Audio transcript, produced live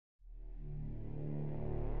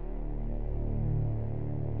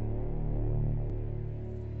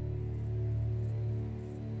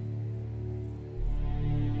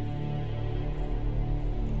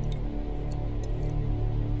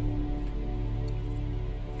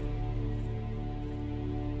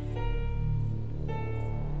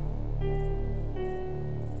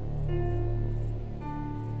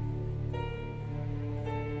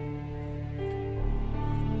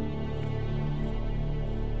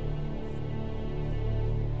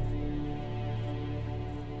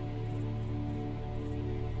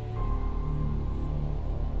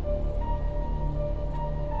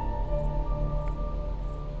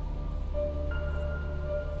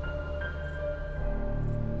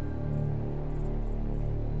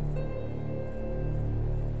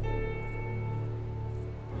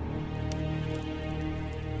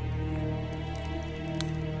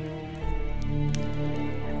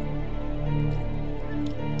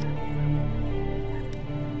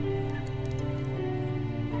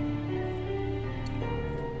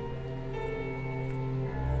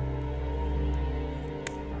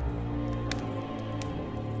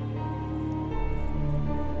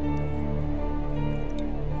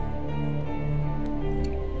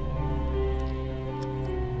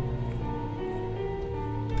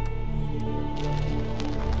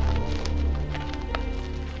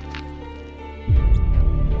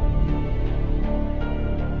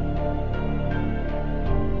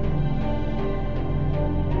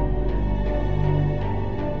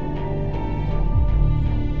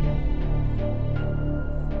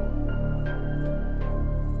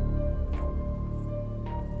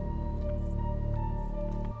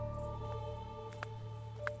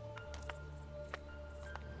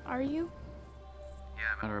are you? Yeah,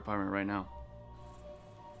 I'm at our apartment right now.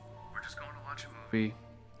 We're just going to watch a movie.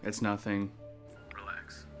 It's nothing.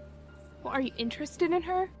 Relax. Well, are you interested in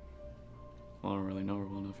her? Well, I don't really know her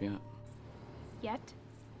well enough yet. Yet?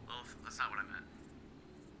 Well, that's not what I meant.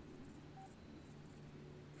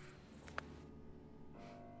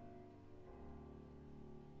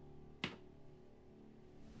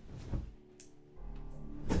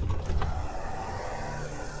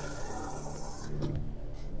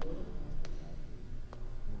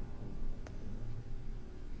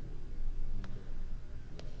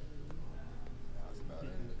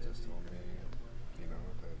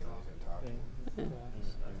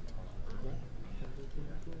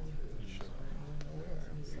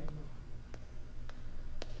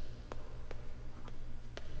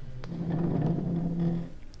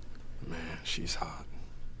 Man, she's hot.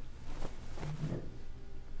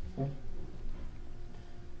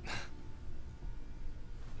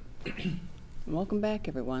 Welcome back,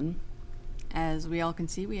 everyone. As we all can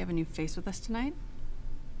see, we have a new face with us tonight.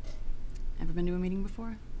 Ever been to a meeting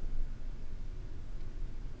before?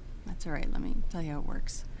 That's all right, let me tell you how it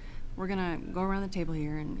works. We're gonna go around the table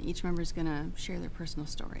here, and each member's gonna share their personal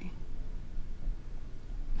story.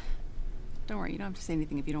 Don't worry, you don't have to say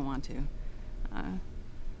anything if you don't want to.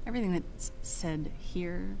 Everything that's said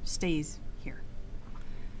here stays here.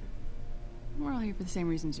 We're all here for the same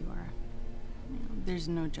reasons you are. You know, there's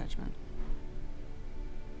no judgment.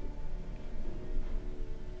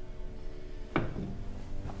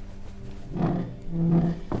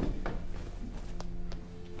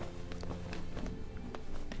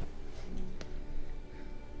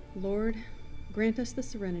 Lord, grant us the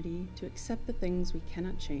serenity to accept the things we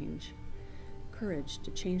cannot change, courage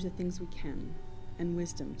to change the things we can, and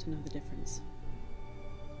wisdom to know the difference.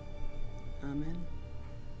 Amen.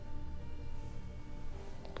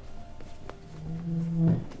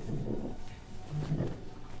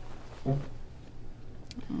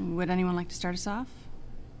 Would anyone like to start us off?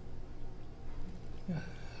 Yeah,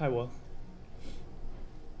 I will.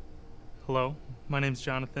 Hello, my name's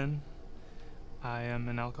Jonathan. I am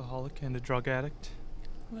an alcoholic and a drug addict.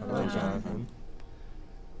 Hello, Jonathan.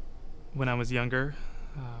 When I was younger,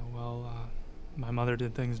 my mother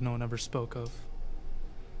did things no one ever spoke of.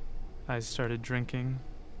 I started drinking,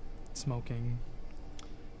 smoking.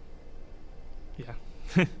 Yeah,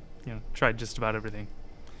 tried just about everything.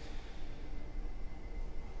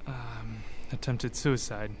 Attempted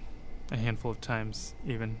suicide a handful of times,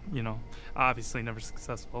 even, obviously never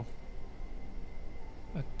successful.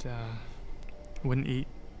 But, wouldn't eat,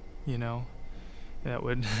 that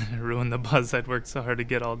would ruin the buzz I'd worked so hard to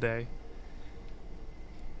get all day.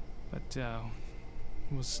 But,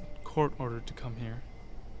 was court ordered to come here.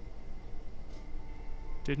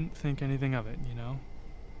 Didn't think anything of it,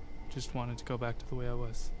 just wanted to go back to the way I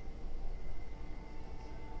was.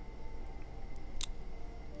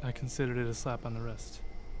 I considered it a slap on the wrist.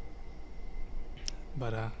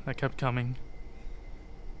 But I kept coming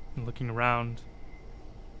and looking around.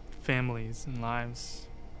 Families and lives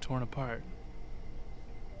torn apart.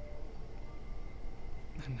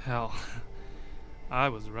 And hell, I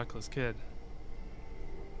was a reckless kid.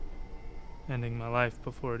 Ending my life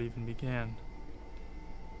before it even began.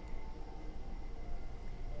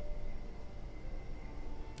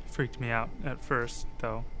 It freaked me out at first,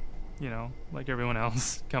 though. Like everyone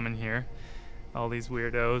else coming here. All these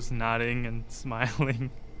weirdos nodding and smiling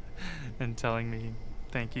and telling me,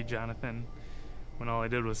 "Thank you, Jonathan," when all I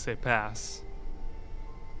did was say pass.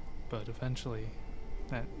 But eventually,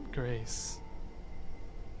 that grace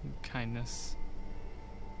and kindness,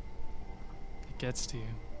 it gets to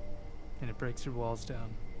you, and it breaks your walls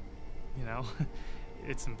down.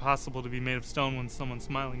 It's impossible to be made of stone when someone's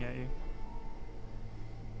smiling at you.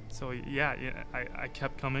 So I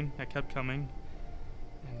kept coming,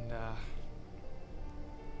 and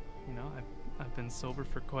I've been sober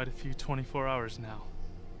for quite a few 24 hours now.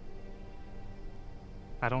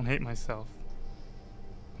 I don't hate myself,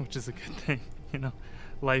 which is a good thing,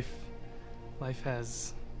 Life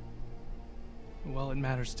has, it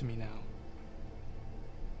matters to me now.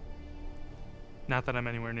 Not that I'm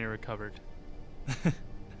anywhere near recovered,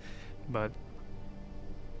 but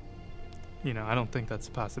I don't think that's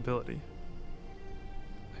a possibility.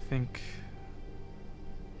 I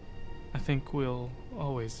think we'll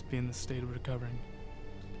always be in the state of recovering.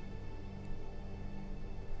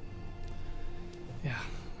 Yeah.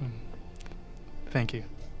 Thank you.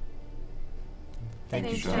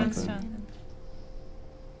 Thank you, Jonathan.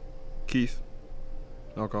 Keith,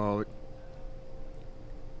 alcoholic.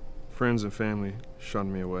 Friends and family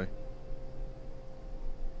shunned me away.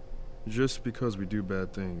 Just because we do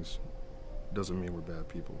bad things doesn't mean we're bad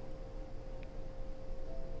people.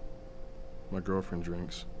 My girlfriend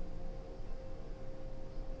drinks.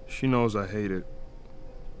 She knows I hate it,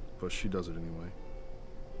 but she does it anyway.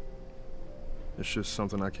 It's just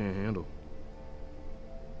something I can't handle.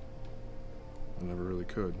 I never really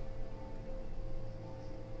could.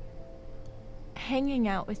 Hanging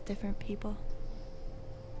out with different people.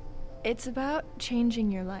 It's about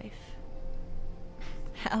changing your life.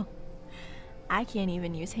 Hell, I can't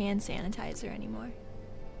even use hand sanitizer anymore.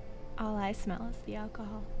 All I smell is the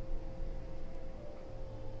alcohol.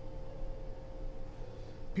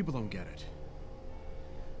 People don't get it.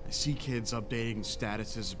 I see kids updating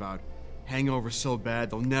statuses about hangovers so bad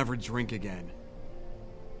they'll never drink again.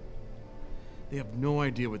 They have no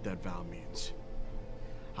idea what that vow means.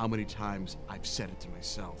 How many times I've said it to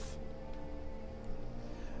myself.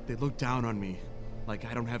 They look down on me like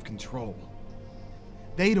I don't have control.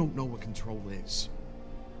 They don't know what control is.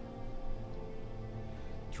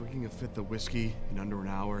 Drinking a fifth of whiskey in under an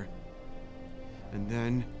hour, and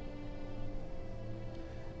then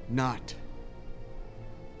not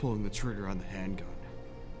pulling the trigger on the handgun.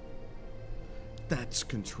 That's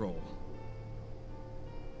control.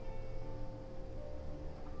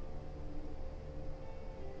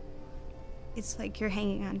 It's like you're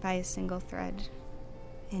hanging on by a single thread,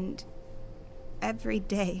 and every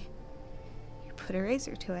day you put a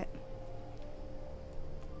razor to it.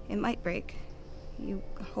 It might break. You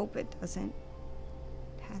hope it doesn't.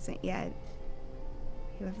 It hasn't yet.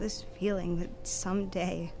 You have this feeling that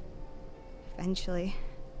someday, eventually,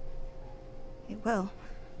 it will.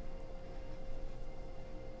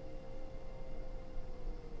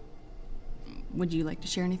 Would you like to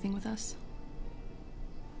share anything with us?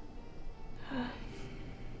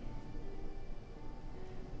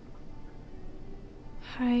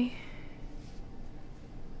 Hi.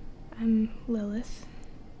 I'm Lilith.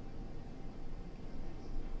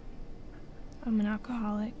 I'm an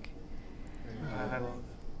alcoholic.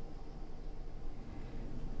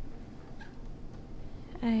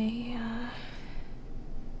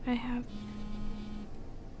 I have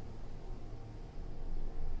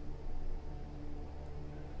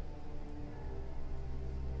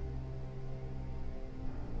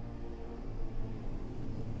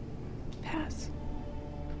pass.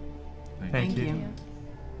 Thank you.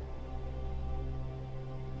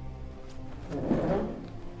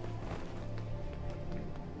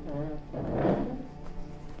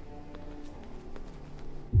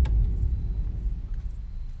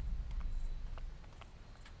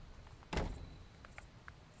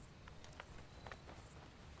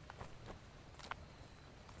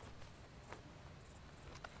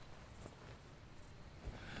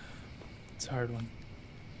 It's a hard one.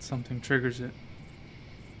 Something triggers it.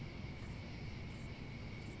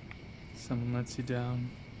 Someone lets you down.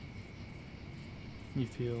 You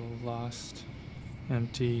feel lost,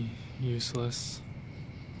 empty, useless.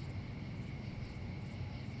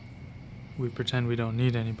 We pretend we don't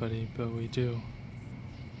need anybody, but we do.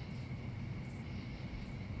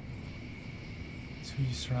 It's who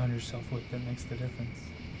you surround yourself with that makes the difference.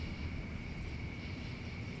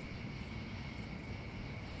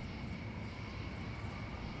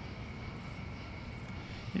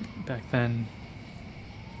 Back then,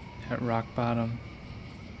 at rock bottom,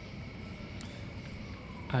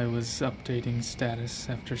 I was updating status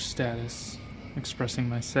after status, expressing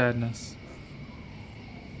my sadness.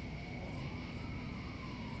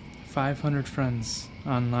 500 friends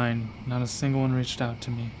online, not a single one reached out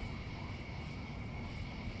to me.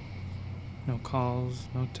 No calls,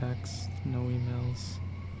 no texts, no emails.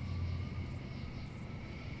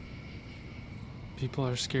 People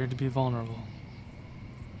are scared to be vulnerable.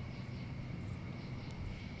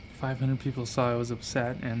 500 people saw I was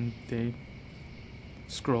upset, and they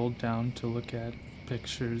scrolled down to look at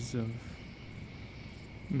pictures of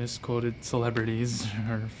misquoted celebrities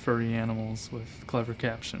or furry animals with clever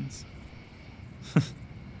captions.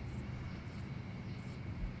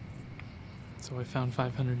 So I found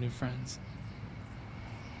 500 new friends.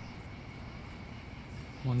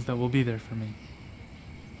 Ones that will be there for me.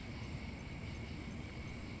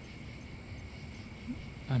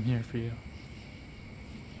 I'm here for you.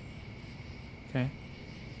 Okay?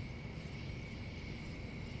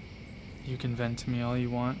 You can vent to me all you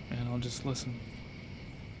want, and I'll just listen.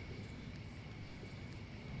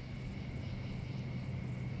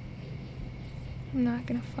 I'm not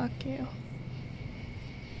gonna fuck you.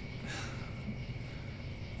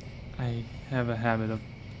 I have a habit of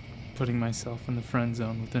putting myself in the friend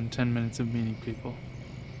zone within 10 minutes of meeting people.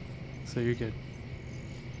 So you're good.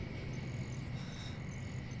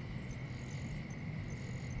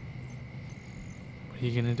 What are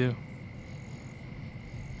you gonna do?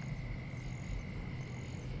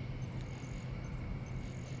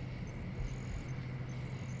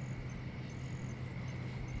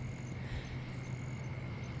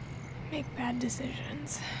 make bad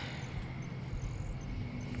decisions.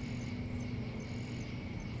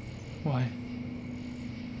 Why?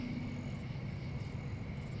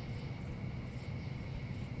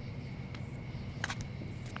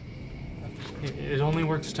 It only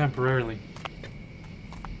works temporarily.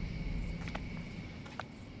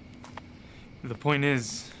 The point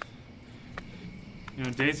is,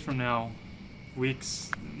 days from now,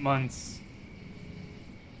 weeks, months,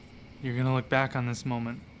 you're gonna look back on this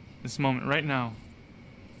moment right now,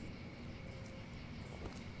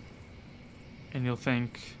 and you'll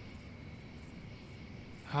think,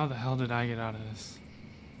 how the hell did I get out of this?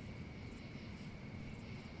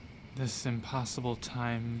 This impossible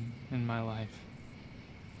time in my life.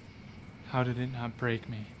 How did it not break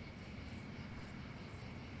me?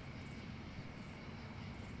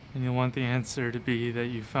 And you'll want the answer to be that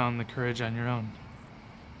you found the courage on your own.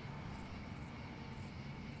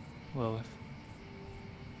 Lilith.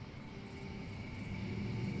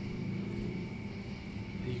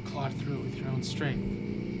 That you clawed through it with your own strength.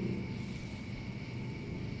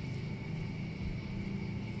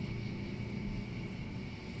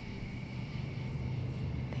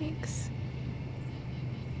 Thanks.